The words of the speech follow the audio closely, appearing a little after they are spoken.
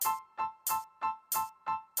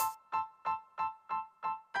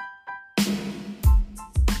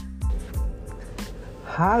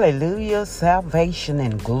Hallelujah, salvation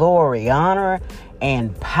and glory, honor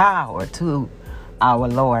and power to our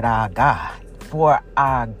Lord our God. For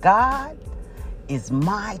our God is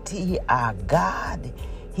mighty, our God,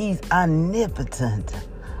 He's omnipotent.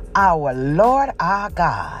 Our Lord our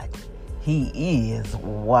God, He is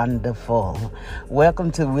wonderful.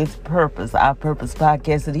 Welcome to With Purpose, our Purpose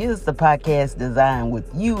podcast. It is the podcast designed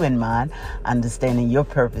with you in mind, understanding your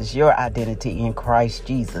purpose, your identity in Christ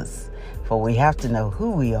Jesus. For we have to know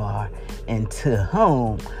who we are and to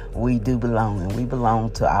whom we do belong. And we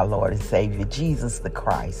belong to our Lord and Savior, Jesus the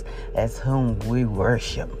Christ. That's whom we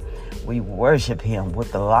worship. We worship Him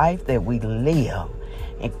with the life that we live,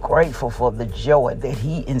 and grateful for the joy that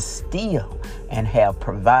He instilled and have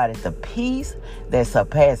provided, the peace that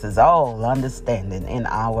surpasses all understanding in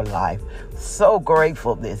our life. So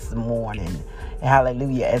grateful this morning.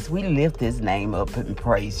 Hallelujah. As we lift His name up in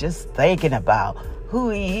praise, just thinking about who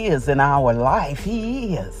He is in our life.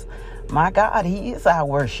 He is. My God, He is our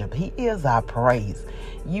worship. He is our praise.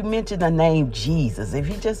 You mentioned the name Jesus. If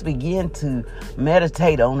you just begin to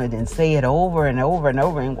meditate on it and say it over and over and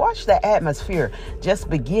over and watch the atmosphere just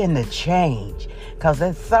begin to change. Because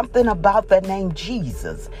there's something about the name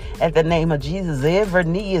Jesus. At the name of Jesus, every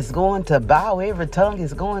knee is going to bow, every tongue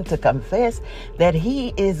is going to confess that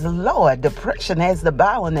He is Lord. Depression has to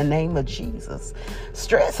bow in the name of Jesus.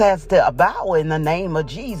 Stress has to bow in the name of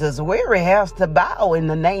Jesus. Worry has to bow in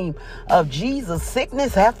the name of Jesus.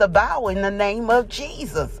 Sickness has to bow in the name of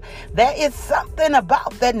Jesus. There is something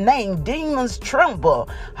about that name. Demons tremble.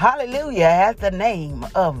 Hallelujah. At the name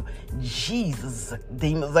of Jesus.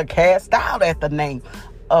 Demons are cast out at the name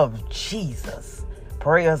of Jesus.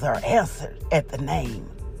 Prayers are answered at the name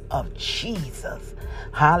of Jesus.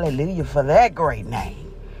 Hallelujah for that great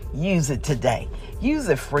name. Use it today. Use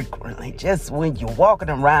it frequently. Just when you're walking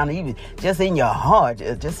around, even just in your heart,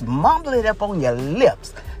 just mumble it up on your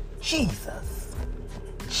lips. Jesus.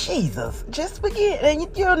 Jesus. Just begin,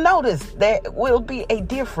 and you'll notice there will be a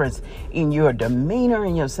difference in your demeanor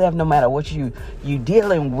in yourself, no matter what you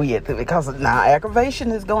dealing with. Because now aggravation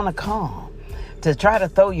is going to come to try to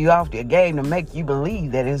throw you off your game, to make you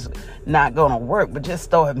believe that it's not going to work. But just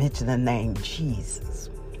start mentioning the name Jesus.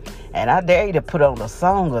 And I dare you to put on a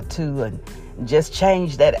song or two and just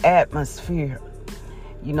change that atmosphere.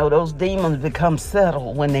 You know, those demons become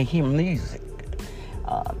settled when they hear music.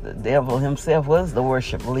 The devil himself was the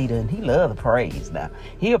worship leader, and he loved the praise. Now,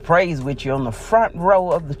 he'll praise with you on the front row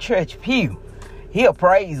of the church pew. He'll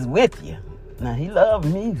praise with you. Now, he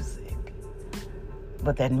loved music.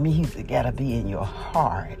 But that music got to be in your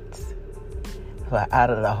heart. For out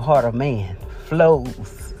of the heart of man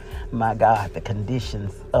flows, my God, the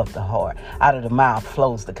conditions of the heart. Out of the mouth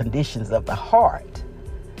flows the conditions of the heart.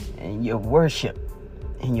 And your worship,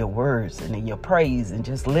 and your words, and in your praise, and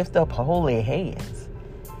just lift up holy hands.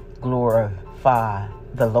 Glorify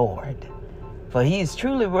the Lord. For He is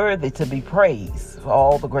truly worthy to be praised for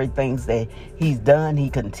all the great things that He's done,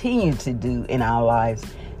 He continues to do in our lives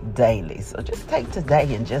daily. So just take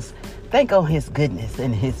today and just think on His goodness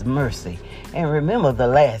and His mercy. And remember the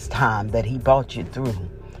last time that He brought you through.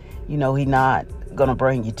 You know, He's not going to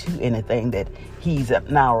bring you to anything that He's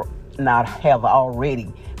now not have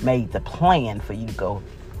already made the plan for you to go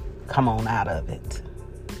come on out of it.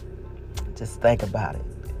 Just think about it.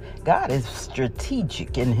 God is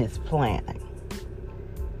strategic in His planning,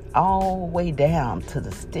 all the way down to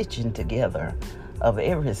the stitching together of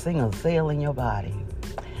every single cell in your body.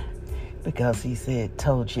 Because He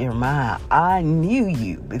told Jeremiah, I knew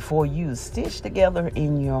you before you were stitched together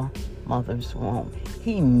in your mother's womb.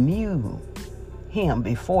 He knew Him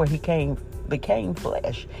before He became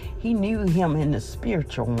flesh. He knew Him in the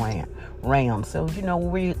spiritual realm. So, you know,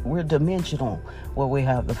 we're dimensional, where we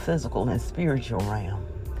have the physical and spiritual realm.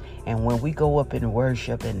 And when we go up in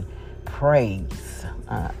worship and praise,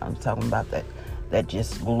 I'm talking about that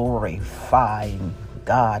just glorifying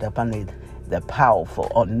God up under the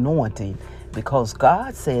powerful anointing, because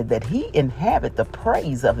God said that He inhabit the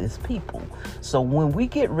praise of His people. So when we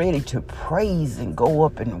get ready to praise and go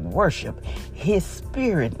up and worship, His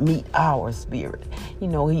spirit meet our spirit. You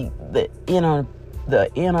know, the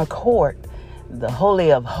inner court, the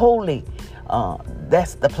Holy of Holies,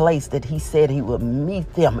 that's the place that He said He would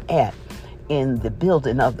meet them at, in the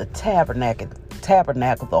building of the tabernacle,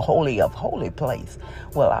 the Holy of Holy place.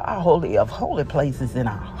 Well, our Holy of Holy place is in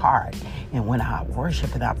our heart. And when our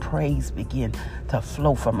worship and our praise begin to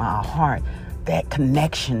flow from our heart, that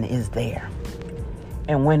connection is there.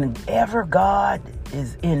 And whenever God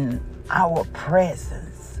is in our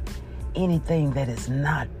presence, anything that is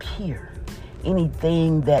not pure,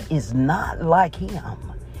 anything that is not like Him,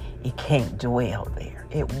 it can't dwell there.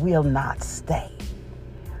 It will not stay.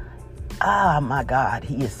 my God,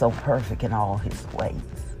 he is so perfect in all his ways.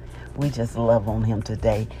 We just love on him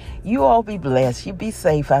today. You all be blessed. You be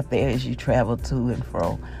safe out there as you travel to and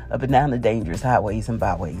fro up and down the dangerous highways and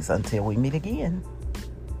byways until we meet again.